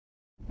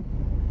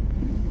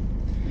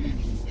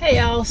Hey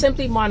y'all,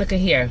 Simply Monica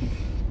here.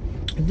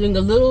 I'm doing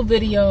a little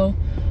video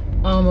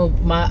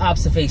of my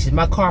observation,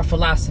 my car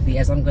philosophy,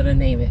 as I'm gonna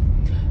name it.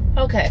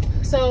 Okay,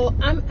 so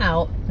I'm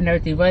out and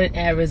everything, running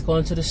errands,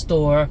 going to the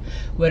store,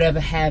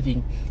 whatever have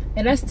you.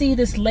 And I see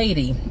this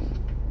lady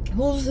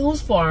who's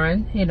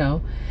foreign, you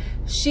know.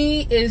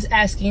 She is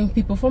asking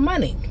people for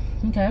money.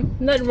 Okay,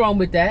 nothing wrong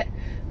with that.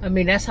 I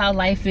mean, that's how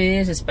life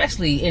is,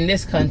 especially in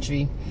this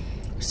country.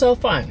 So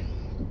fine.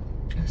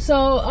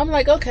 So I'm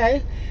like,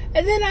 okay.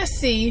 And then I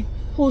see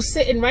who's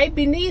sitting right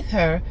beneath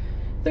her,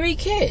 3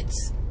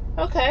 kids.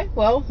 Okay,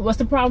 well, what's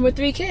the problem with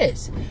 3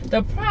 kids?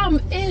 The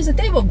problem is that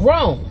they were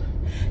grown.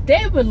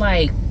 They were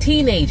like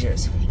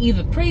teenagers,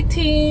 either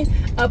preteen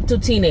up to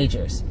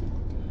teenagers.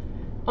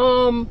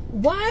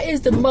 Why is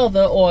the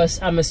mother, or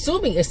I'm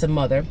assuming it's the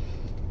mother,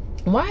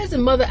 why is the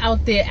mother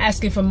out there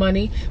asking for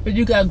money when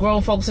you got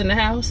grown folks in the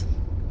house?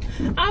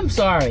 I'm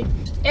sorry,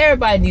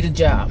 everybody need a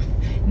job.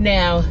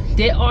 Now,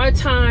 there are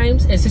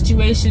times and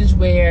situations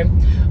where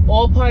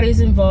all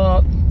parties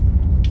involved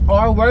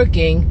are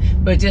working,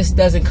 but just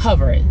doesn't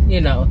cover it,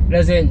 you know,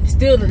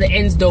 still the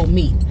ends don't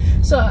meet.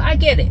 So I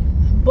get it,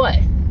 but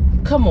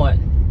come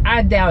on,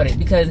 I doubt it,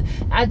 because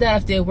I doubt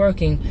if they're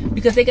working,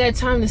 because they got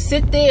time to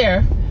sit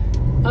there,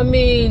 I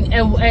mean,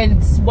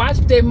 and watch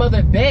their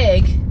mother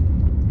beg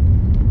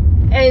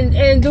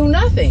and do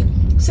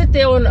nothing. Sit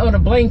there on a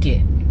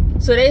blanket.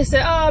 So they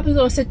said, oh, we're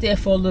gonna sit there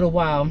for a little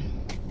while.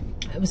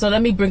 So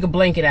let me bring a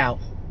blanket out.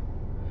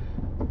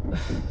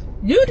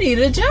 You need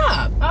a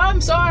job. I'm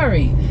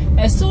sorry.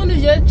 As soon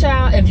as your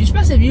child,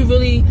 especially if you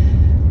really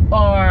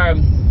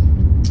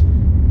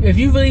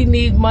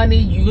need money,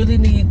 you really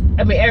need,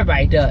 I mean,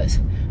 everybody does.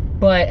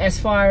 But as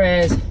far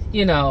as,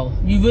 you know,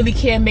 you really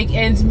can't make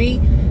ends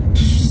meet,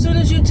 as soon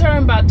as you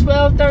turn about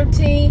 12,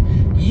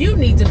 13, you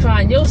need to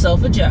find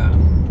yourself a job.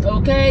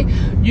 Okay?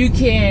 You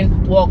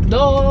can walk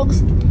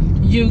dogs.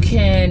 You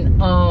can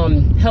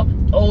help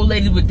old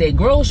ladies with their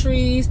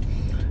groceries.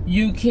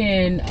 You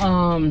can,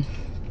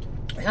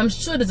 I'm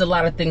sure there's a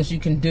lot of things you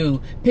can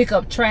do. Pick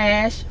up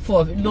trash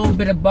for a little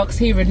bit of bucks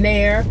here and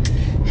there.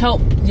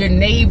 Help your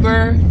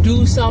neighbor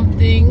do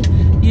something.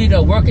 You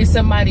know, work in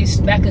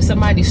back in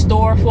somebody's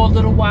store for a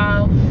little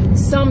while.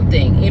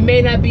 Something. It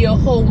may not be a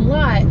whole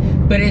lot,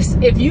 but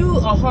if you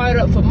are hard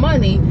up for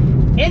money,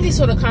 any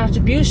sort of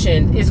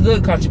contribution is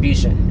good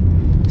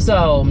contribution.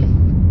 So,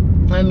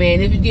 I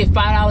mean, if you get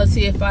 $5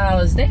 here,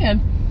 $5 there,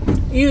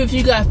 even if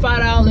you got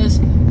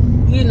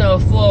 $5, you know,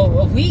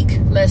 for a week,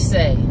 let's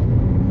say,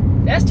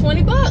 that's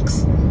 20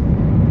 bucks.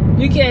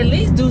 You can at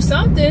least do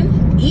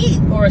something,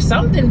 eat or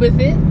something with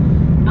it.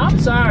 I'm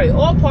sorry,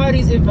 all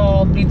parties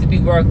involved need to be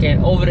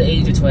working over the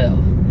age of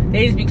 12. They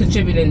need to be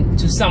contributing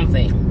to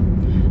something.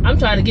 I'm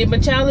trying to get my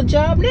child a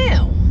job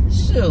now.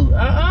 Shoot,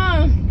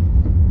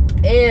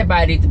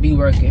 everybody needs to be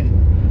working.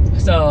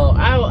 So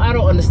I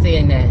don't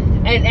understand that.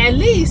 And at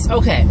least,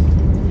 okay,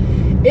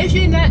 if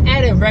you're not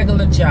at a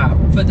regular job,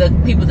 for the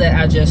people that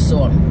I just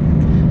saw,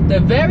 the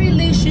very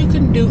least you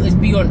can do is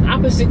be on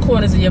opposite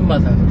corners of your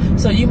mother.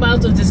 So you might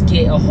as well just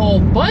get a whole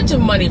bunch of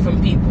money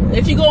from people.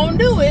 If you're gonna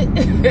do it,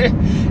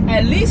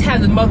 at least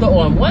have the mother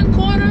on one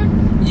corner,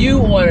 you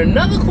on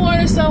another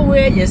corner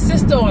somewhere, your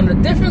sister on a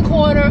different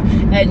corner,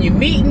 and you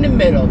meet in the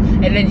middle.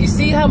 And then you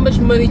see how much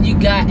money you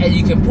got, and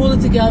you can pull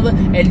it together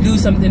and do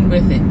something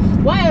with it.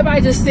 Why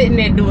everybody just sitting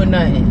there doing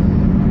nothing?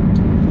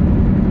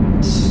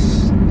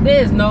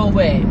 There's no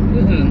way.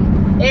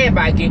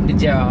 Everybody get the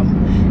job.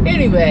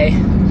 Anyway,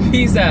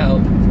 peace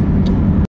out.